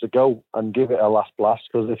decision to go and give it a last blast,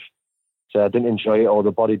 because if I didn't enjoy it or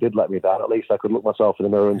the body did let me down, at least I could look myself in the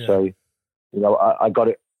mirror and say, I got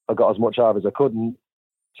it. I got as much out of as I could. And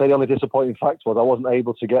say the only disappointing fact was I wasn't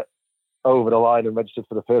able to get over the line and registered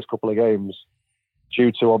for the first couple of games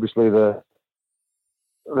due to obviously the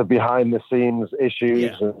behind the scenes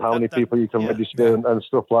issues and how many people you can register and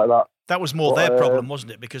stuff like that. That was more their problem,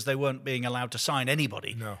 wasn't it? Because they weren't being allowed to sign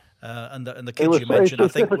anybody. No. And the kids you mentioned, I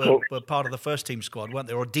think, were part of the first team squad, weren't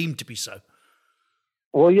they? Or deemed to be so.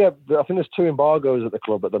 Well, yeah, I think there's 2 embargoes at the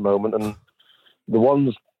club at the moment, and the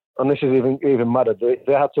ones, and this is even madder,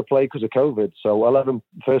 they had to play because of COVID. So 11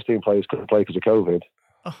 first team players couldn't play because of COVID.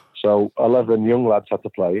 Oh. So 11 young lads had to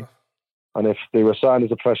play. And if they were signed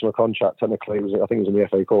as a professional contract, technically, I think it was in the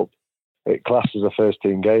FA Cup, it classed as a first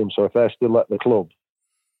team game. So if they're still at the club,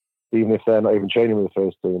 even if they're not even training with the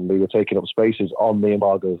first team, they were taking up spaces on the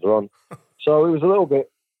embargoes they're on. So it was a little bit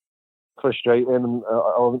frustrating, and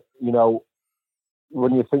you know,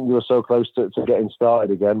 when you think you were so close to getting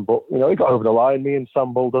started again. But you know, he got over the line. Me and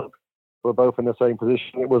Sam Bulldog were both in the same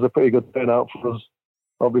position. It was a pretty good turnout for us,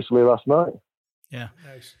 obviously, last night. Yeah,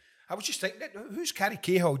 nice. I was just thinking, who's Gary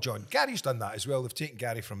Cahill, John? Gary's done that as well. They've taken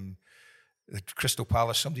Gary from the Crystal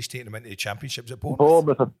Palace. Somebody's taken him into the Championships at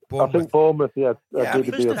Bournemouth. I think Bournemouth, yeah. Yeah, did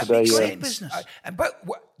the deal today, yeah. Business. But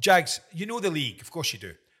Jags, you know the league, of course you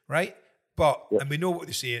do, right? But and we know what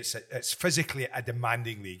they say. It's physically a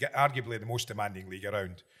demanding league, arguably the most demanding league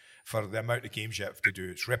around for the amount of games you have to do.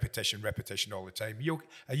 It's repetition all the time.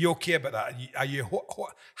 Are you okay about that? Are you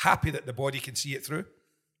happy that the body can see it through?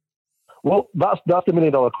 Well, that's the $1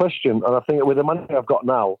 million question, and I think with the money I've got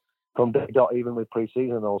now, from day dot, even with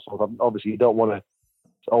pre-season and also, obviously you don't want to,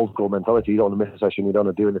 it's old school mentality, you don't want to miss a session, you don't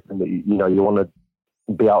want to do anything that you you want to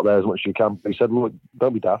be out there as much as you can. But he said, look,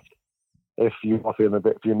 don't be daft. If you are feeling a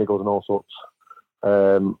few niggles and all sorts,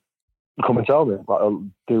 come and tell me. Like, I'll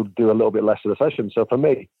do a little bit less of the session. So for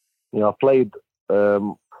me, you know, I've played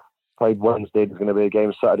Wednesday, there's going to be a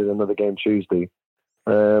game Saturday, another game Tuesday.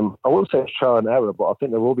 I wouldn't say it's trial and error, but I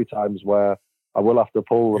think there will be times where I will have to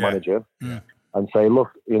pull the manager and say,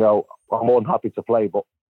 look, you know, I'm more than happy to play, but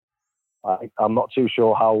I'm not too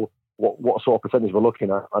sure what sort of percentage we're looking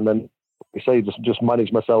at. And then we say just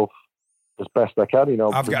manage myself as best I can. You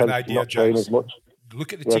know, I've got an idea, James. Look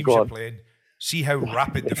at the teams you're playing. See how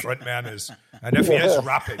rapid the front man is. And if he is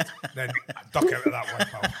rapid, then duck out of that one,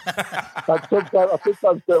 pal. I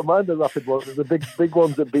sometimes don't mind the rapid ones. There's the big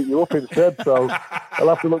ones that beat you up instead. So I'll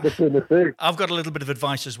have to look between the two. I've got a little bit of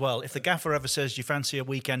advice as well. If the gaffer ever says, do you fancy a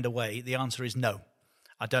weekend away? The answer is no.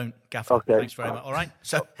 I don't, gaffer. Okay. Thanks very much. All right.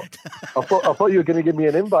 So I thought you were going to give me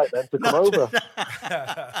an invite then to come over.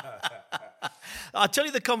 I'll tell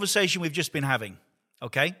you the conversation we've just been having,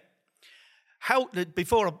 okay?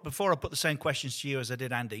 Before I put the same questions to you as I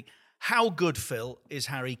did Andy, how good, Phil, is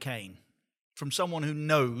Harry Kane? From someone who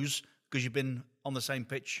knows, because you've been on the same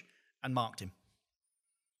pitch and marked him.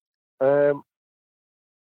 I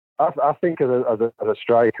think as a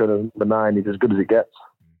striker and a number 9, he's as good as it gets.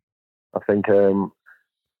 I think, you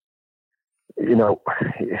know,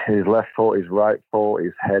 his left foot, his right foot,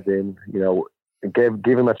 his heading, you know, give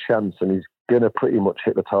him a chance and he's going to pretty much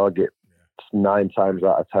hit the target 9 times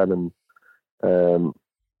out of 10. And,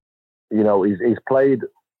 you know, he's played,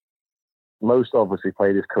 most obviously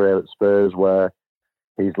played his career at Spurs where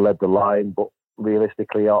he's led the line, but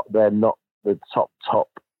realistically they're not the top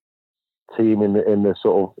team in the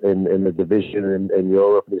sort of in the division in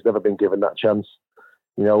Europe, and he's never been given that chance.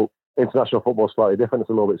 You know, international football is slightly different; it's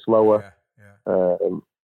a little bit slower.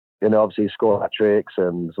 You know, obviously he scored hat-tricks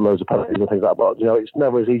and there's loads of penalties and things like that. But you know, it's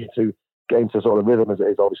never as easy to get into sort of rhythm as it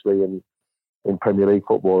is obviously in Premier League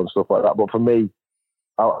football and stuff like that. But for me,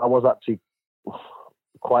 I was actually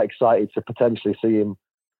quite excited to potentially see him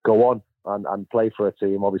go on and play for a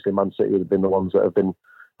team. Obviously, Man City have been the ones that have been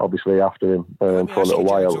obviously after him for a little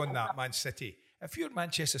while. On that, Man City. If you're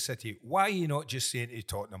Manchester City, why are you not just saying to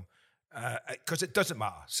Tottenham? Because it doesn't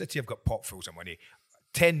matter. City have got potfuls of money.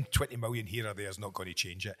 10, 20 million here or there is not going to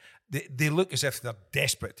change it. They look as if they're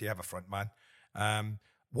desperate to have a front man.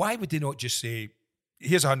 Why would they not just say,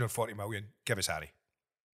 here's 140 million, give us Harry?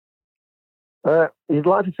 You'd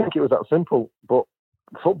like to think it was that simple, but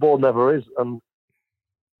football never is. And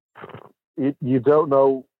you don't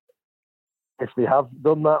know if they have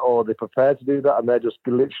done that or they're prepared to do that, and they're just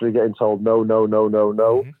literally getting told no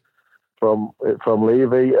from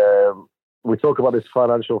Levy. We talk about this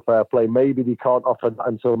financial fair play. Maybe they can't offer that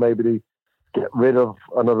until maybe they get rid of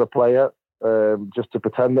another player, just to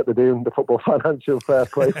pretend that they're doing the football financial fair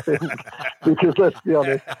play thing. Because let's be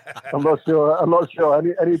honest, I'm not sure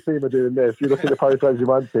any team are doing this. You look at the Paris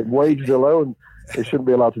Saint-Germain team, wages alone, they shouldn't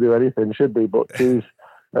be allowed to do anything, should be. But geez,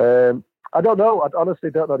 I don't know. I honestly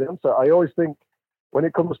don't know the answer. I always think when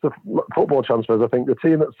it comes to football transfers, I think the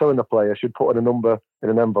team that's selling a player should put in a number in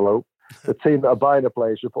an envelope. The team that are buying a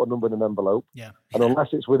player should put a number in an envelope. Yeah. And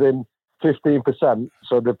unless it's within 15%,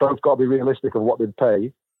 so they've both got to be realistic of what they'd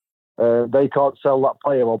pay, they can't sell that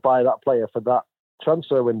player or buy that player for that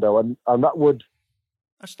transfer window. And that would,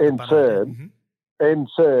 in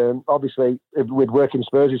turn, obviously, it would work in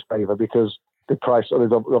Spurs' favour because the price,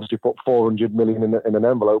 they've obviously put 400 million in an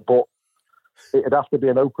envelope, but it'd have to be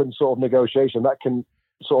an open sort of negotiation that can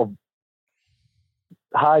sort of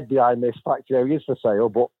hide behind this fact, you know, he is for sale,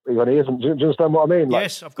 but he isn't. Do you understand what I mean? Like,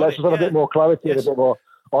 yes, I've got let's just have a bit more clarity and a bit more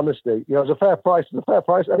honesty. You know, it's a fair price. It's a fair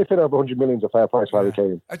price. Anything over 100 million is a fair price for Harry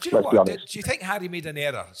Kane. Do you know what? Do you think Harry made an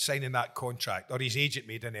error signing that contract, or his agent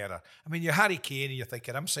made an error? I mean, you're Harry Kane and you're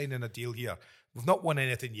thinking, I'm signing a deal here. We've not won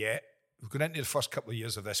anything yet. we've gone into the first couple of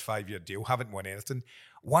years of this 5-year deal, haven't won anything.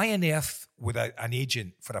 Why on earth would an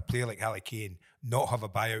agent for a player like Harry Kane not have a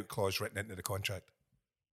buyout clause written into the contract?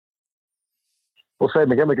 Well,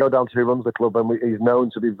 same again, we go down to who runs the club, and he's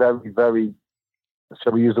known to be very, very,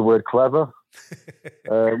 shall we use the word clever?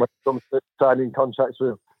 When it comes to signing contracts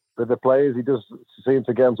with the players, he does seem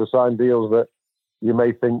to get them to sign deals that you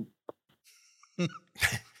may think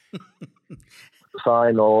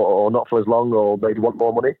sign or not for as long, or maybe want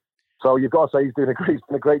more money. So you've got to say he's doing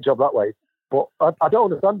a great job that way. But I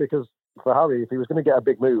don't understand, because for Harry, if he was going to get a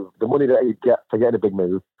big move, the money that he'd get for getting a big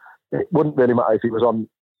move, it wouldn't really matter if he was on,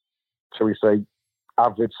 shall we say,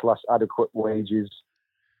 average/adequate wages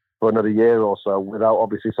for another year or so, without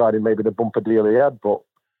obviously signing maybe the bumper deal he had. But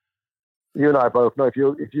you and I both know, if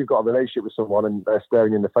you've got a relationship with someone and they're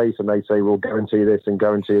staring you in the face and they say, we'll guarantee this and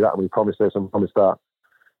guarantee that, and we promise this and promise that,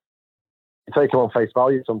 you take them on face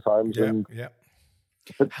value sometimes.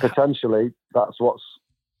 Potentially that's what's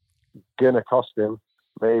going to cost him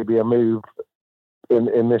maybe a move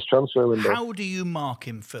in this transfer window. How do you mark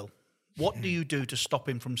him, Phil? What do you do to stop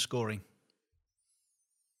him from scoring?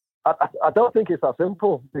 I don't think it's that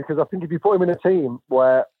simple, because I think if you put him in a team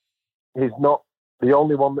where he's not the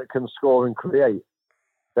only one that can score and create,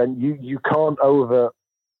 then you can't over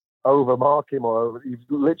mark him, or you've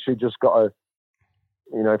literally just got to,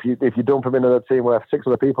 if you dump him in a team where 6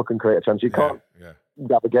 other people can create a chance, you can't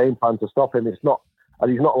have a game plan to stop him. It's not,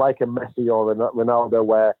 and he's not like a Messi or a Ronaldo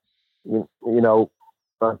where a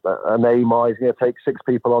Neymar is going to take 6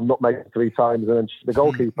 people on, nutmeg 3 times, and then the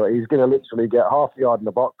goalkeeper. He's going to literally get half a yard in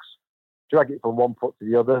the box, drag it from one foot to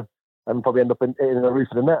the other, and probably end up in the roof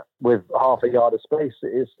of the net with half a yard of space.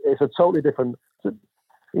 It's a totally different.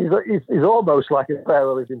 He's almost like a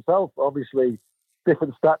Pharaoh himself. Obviously,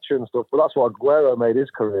 different stature and stuff, but that's what Aguero made his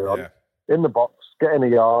career on. In the box, get in a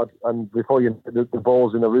yard, and before the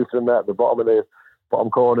ball's in the roof of the net, the bottom of the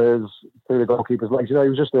bottom corners, through the goalkeeper's legs. He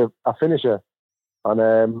was just a finisher.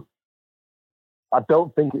 And I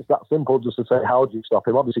don't think it's that simple just to say, how do you stop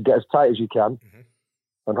him? Obviously, get as tight as you can,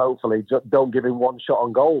 and hopefully don't give him one shot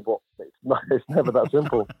on goal, but it's never that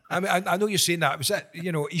simple. I mean, I know you're saying that.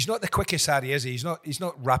 He's not the quickest Harry, is he? He's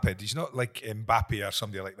not rapid. He's not like Mbappe or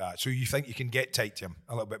somebody like that. So you think you can get tight to him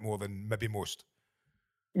a little bit more than maybe most?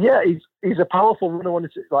 Yeah, he's a powerful runner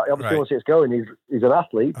once it's going. He's an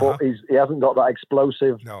athlete, but he hasn't got that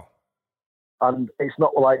explosive. No. And it's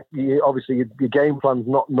not like, obviously, your game plan's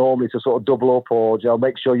not normally to sort of double up or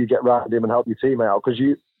make sure you get round him and help your teammate out, because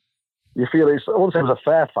you feel I won't say it was a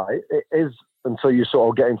fair fight. It is until you sort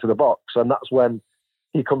of get into the box, and that's when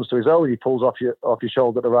he comes to his own. He pulls off your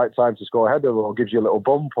shoulder at the right time to score a header, or gives you a little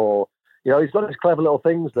bump, or he's got these clever little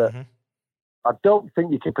things that I don't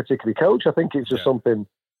think you can particularly coach. I think it's just something.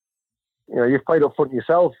 You've played up front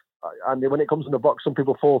yourself. And when it comes in the box, some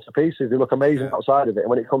people fall to pieces. They look amazing outside of it. And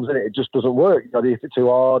when it comes in, it just doesn't work. They hit it too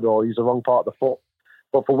hard or use the wrong part of the foot.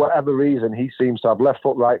 But for whatever reason, he seems to have left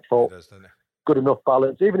foot, right foot, good enough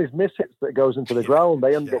balance. Even his mishits that goes into the ground,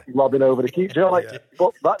 they end up lobbing over the keeper.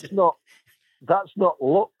 But that's not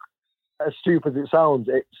look as stupid as it sounds.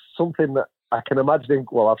 It's something that I can imagine.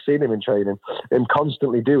 Well, I've seen him in training, him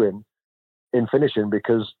constantly doing in finishing,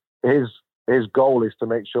 because his goal is to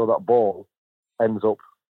make sure that ball ends up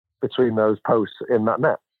between those posts in that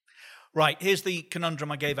net. Right, here's the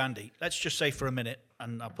conundrum I gave Andy. Let's just say for a minute,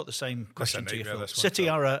 and I'll put the same question to you, Phil. City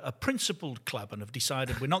are a principled club and have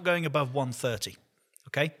decided we're not going above 130,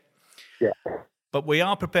 okay? Yeah. But we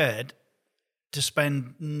are prepared to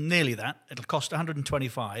spend nearly that. It'll cost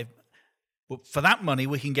 125. But for that money,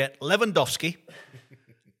 we can get Lewandowski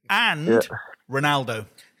and Ronaldo.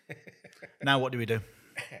 Now what do we do?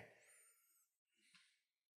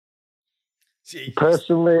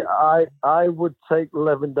 Personally, I would take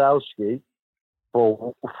Lewandowski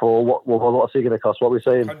for what's he going to cost? What are we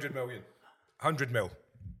saying? 100 million. 100 mil.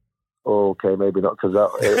 Okay, maybe not, because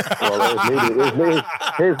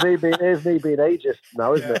here's me being ageist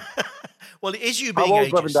now, isn't it? Well, it is you being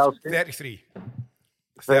ageist. 33.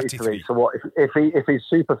 33. So what if he's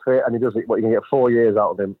super fit and he does it? What, you can get 4 years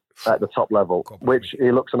out of him at the top level, which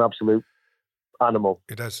he looks an absolute animal.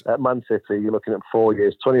 It does. At Man City, you're looking at 4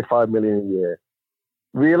 years, 25 million a year.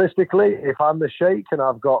 Realistically, if I'm the Sheikh and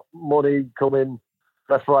I've got money coming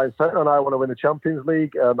left, right, and centre, and I want to win the Champions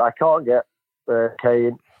League, I can't get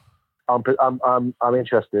Kane. I'm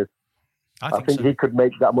interested. I think so. He could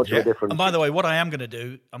make that much of a difference. And by the way, what I am going to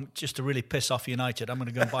do, just to really piss off United, I'm going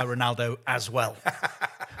to go and buy Ronaldo as well,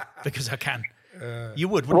 because I can. You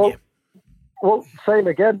would, wouldn't you? Well, same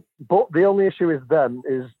again. But the only issue is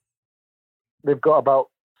they've got about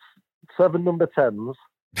 7 number 10s,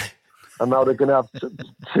 and now they're going to have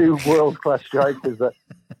 2 world-class strikers that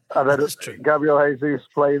And then Gabriel Jesus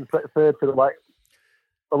playing third for them.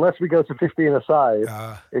 Unless we go to 15 aside,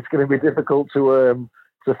 it's going to be difficult to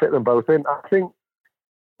fit them both in. I think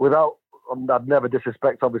I'd never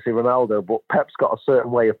disrespect, obviously, Ronaldo, but Pep's got a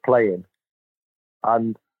certain way of playing.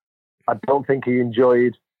 And I don't think he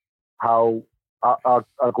enjoyed how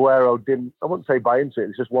Aguero didn't, I wouldn't say buy into it,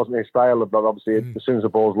 it just wasn't his style. But obviously, as soon as the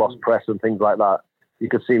ball's lost press and things like that, you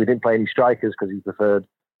could see he didn't play any strikers because he preferred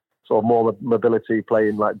sort of more mobility,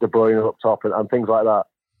 playing like De Bruyne up top and things like that.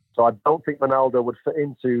 So I don't think Ronaldo would fit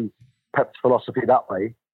into Pep's philosophy that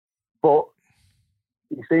way. But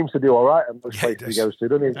he seems to do all right at most places he goes to,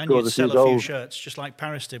 doesn't he? And you'd sell a few shirts, just like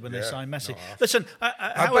Paris did when they signed Messi. Listen,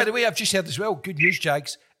 by the way, I've just heard as well, good news,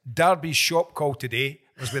 Jags. Derby's shop call today.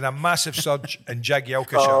 There's been a massive surge in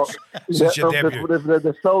Jagielka shirts since your debut.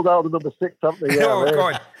 They've sold out the number 6, haven't they? Yeah, oh,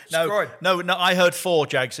 God. No, I heard 4,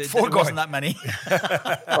 Jags. It wasn't that many.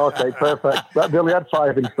 Okay, perfect. They only had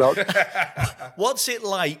 5 in stock. What's it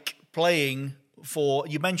like playing for,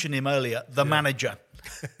 you mentioned him earlier, the manager?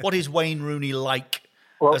 What is Wayne Rooney like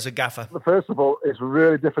as a gaffer? First of all, it's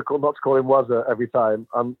really difficult not to call him Wazza every time,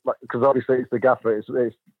 because obviously it's the gaffer.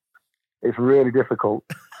 It's really difficult.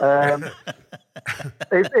 I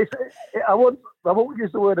won't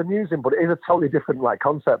use the word amusing, but it is a totally different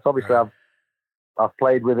concept. Obviously, I've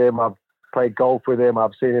played with him. I've played golf with him.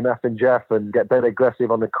 I've seen him effing Jeff and get dead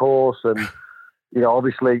aggressive on the course, and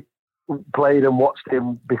obviously played and watched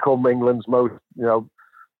him become England's most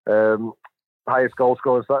highest goal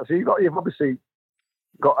scorer. So you've obviously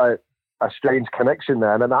got a strange connection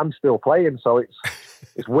there, and I'm still playing, so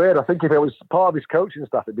it's weird. I think if it was part of his coaching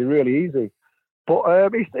staff, it'd be really easy.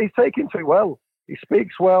 But he's taken to it well. He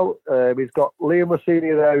speaks well. He's got Liam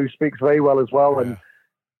Rossini there, who speaks very well as well. And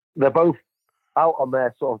they're both out on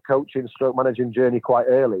their sort of coaching stroke managing journey quite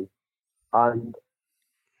early. And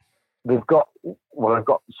they've got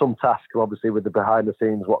some task, obviously, with the behind the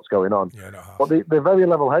scenes, what's going on. But they're very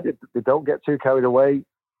level-headed. They don't get too carried away.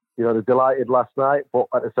 They're delighted last night, but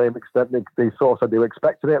at the same extent, they sort of said they were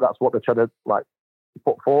expecting it. That's what they're trying to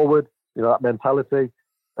put forward, that mentality.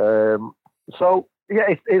 So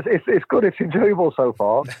yeah, it's good. It's enjoyable so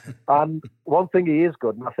far. And one thing he is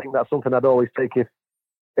good, and I think that's something I'd always take if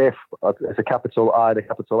it's a capital I and a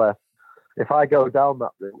capital F. If I go down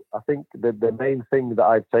that route, I think the main thing that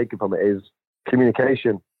I've taken from it is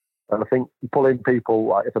communication. And I think pulling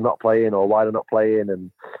people, if they're not playing or why they're not playing,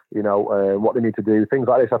 and what they need to do, things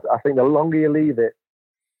like this. I think the longer you leave it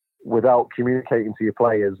without communicating to your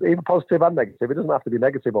players, even positive and negative, it doesn't have to be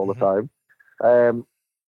negative all the time.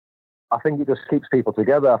 I think it just keeps people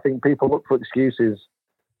together. I think people look for excuses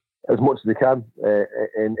as much as they can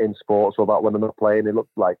in sports about when they're not playing. They look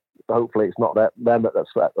like hopefully it's not them that's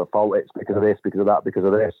at the fault. It's because of this, because of that, because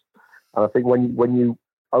of this. And I think when you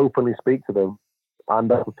openly speak to them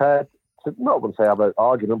and are prepared to, not want to say have an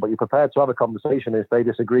argument, but you're prepared to have a conversation. If they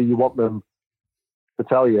disagree, you want them to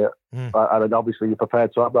tell you, and then obviously you're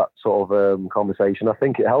prepared to have that sort of conversation. I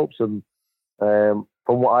think it helps. And from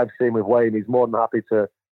what I've seen with Wayne, he's more than happy to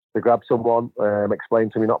grab someone,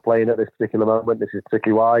 explain to me not playing at this particular moment. This is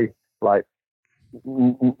particularly why.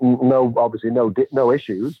 Obviously no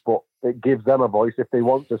issues, but it gives them a voice if they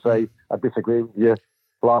want to say, I disagree with you,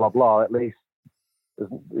 blah blah blah. At least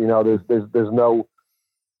there's no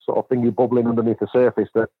sort of thing you bubbling underneath the surface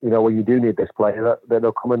that when you do need this player, that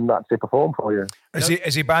they'll come and actually perform for you.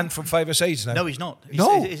 Is he banned from 5-a-sides now? No, he's not.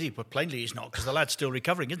 Is he? But plainly he's not, because the lad's still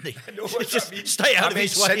recovering, isn't he? Just stay out of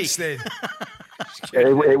his way. Since then.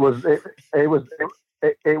 It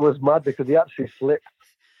was mad because he actually slipped.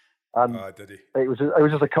 And did he? It was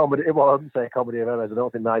just a comedy. Well, I wouldn't say a comedy of errors. I don't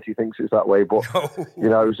think 90 thinks it's that way, but it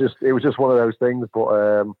was just one of those things.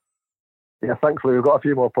 But thankfully we've got a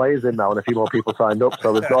few more players in now and a few more people signed up,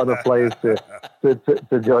 so we've got enough players to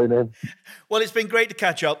join in. Well, it's been great to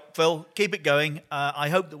catch up, Phil. Keep it going. I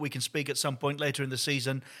hope that we can speak at some point later in the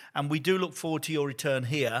season, and we do look forward to your return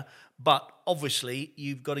here. But obviously,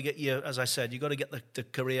 you've got to get you've got to get the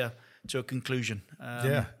career to a conclusion.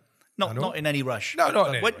 Not in any rush. No, not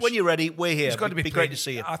in any rush. When you're ready, we're here. It'd be great to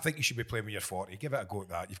see you. I think you should be playing when you're 40. Give it a go at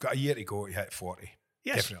that. You've got a year to go to hit 40.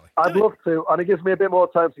 Yes. Definitely. I'd love to, and it gives me a bit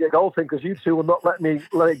more time to get golfing, because you two will not let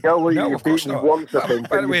it go. You beat me once, I think.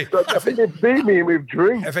 By the way, I think you beat me and we've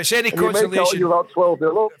drinks. If it's any consolation, you about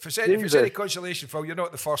 12-0 up. If it's any consolation, Phil, you're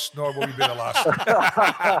not the first, nor will you be the last.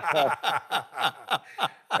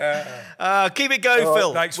 Keep it going,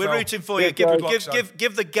 Phil. Thanks, We're Phil. rooting for you.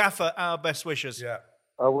 Give the gaffer our best wishes. Yeah,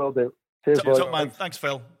 I will do. Cheers, boys. Top man. Thanks,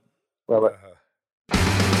 Phil. Bye-bye.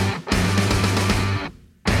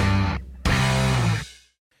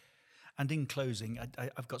 And in closing,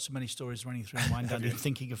 I've got so many stories running through my mind, Andy,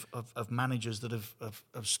 thinking of managers that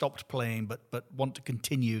have stopped playing but want to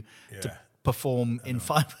continue to perform in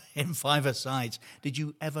five-a-sides. Did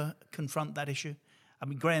you ever confront that issue? I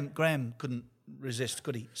mean, Graham couldn't resist,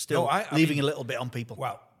 could he? Still leaving a little bit on people.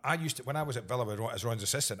 Well, I used to, when I was at Villa as Ron's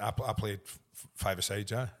assistant, I played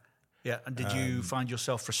five-a-sides, Yeah, and did you find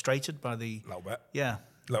yourself frustrated by the... A little bit. Yeah.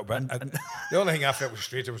 A little bit. And the only thing I felt was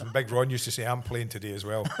frustrated was when Big Ron used to say, I'm playing today as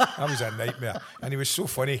well. That was a nightmare. And he was so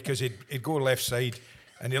funny because he'd go left side,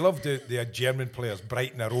 and he loved the German players,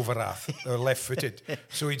 Brighton or Overath. They were left-footed.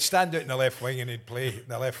 So he'd stand out in the left wing and he'd play in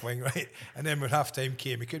the left wing, right? And then when half-time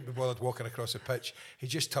came, he couldn't be bothered walking across the pitch.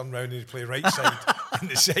 He'd just turn round and he'd play right side in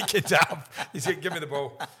the second half. He'd say, give me the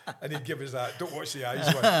ball. And he'd give us that. Don't watch the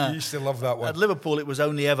eyes one. He used to love that one. At Liverpool, it was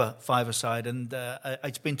only ever five-a-side, and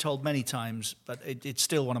it's been told many times, but it's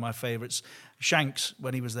still one of my favourites. Shanks,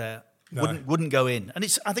 when he was there, wouldn't go in. And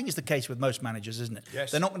I think it's the case with most managers, isn't it?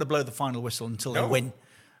 Yes. They're not going to blow the final whistle until they win.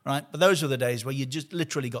 Right, but those were the days where you just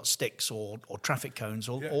literally got sticks or traffic cones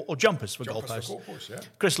or jumpers for goalposts. Yeah.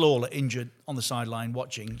 Chris Lawler injured on the sideline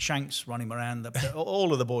watching, Shanks running around,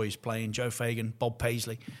 all of the boys playing, Joe Fagan, Bob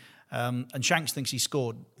Paisley, and Shanks thinks he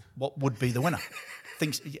scored what would be the winner,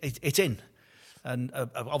 thinks it's in. And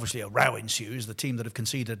obviously a row ensues, the team that have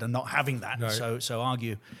conceded are not having that, so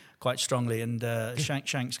argue quite strongly, and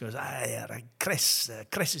Shanks goes, Chris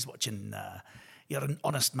is watching... You're an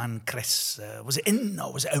honest man, Chris. Was it in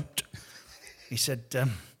or was it out? He said,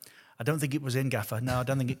 I don't think it was in, Gaffer. No, I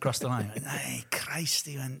don't think it crossed the line. Went, hey, Christ,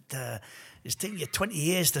 he went, it's taken you 20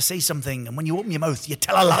 years to say something, and when you open your mouth, you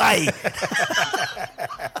tell a lie.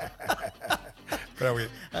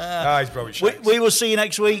 Brilliant. He's brilliant. We will see you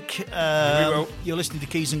next week. We will. You're listening to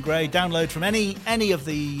Keys and Gray. Download from any of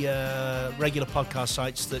the regular podcast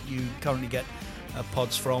sites that you currently get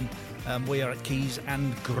pods from. We are at Keys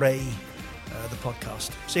and Gray. The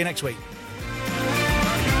podcast. See you next week.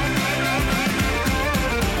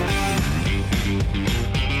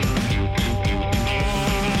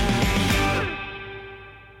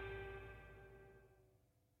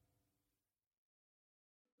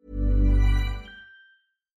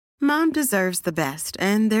 Mom deserves the best,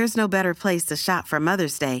 and there's no better place to shop for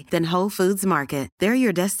Mother's Day than Whole Foods Market. They're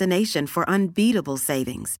your destination for unbeatable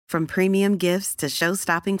savings, from premium gifts to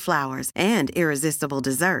show-stopping flowers and irresistible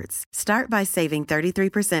desserts. Start by saving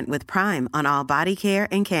 33% with Prime on all body care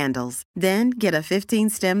and candles. Then get a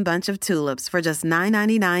 15-stem bunch of tulips for just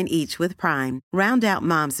 $9.99 each with Prime. Round out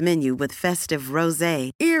Mom's menu with festive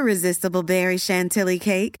rosé, irresistible berry chantilly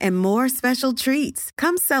cake, and more special treats.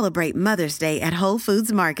 Come celebrate Mother's Day at Whole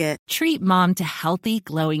Foods Market. Treat mom to healthy,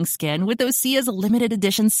 glowing skin with Osea's limited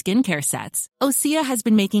edition skincare sets. Osea has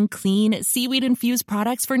been making clean, seaweed-infused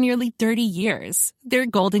products for nearly 30 years. Their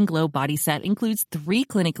Golden Glow body set includes 3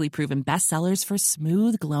 clinically proven bestsellers for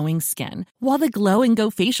smooth, glowing skin, while the Glow and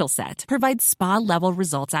Go facial set provides spa-level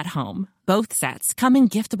results at home. Both sets come in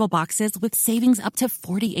giftable boxes with savings up to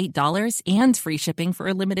 $48 and free shipping for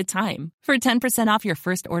a limited time. For 10% off your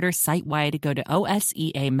first order site-wide, go to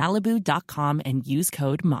OSEAMalibu.com and use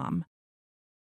code MOM.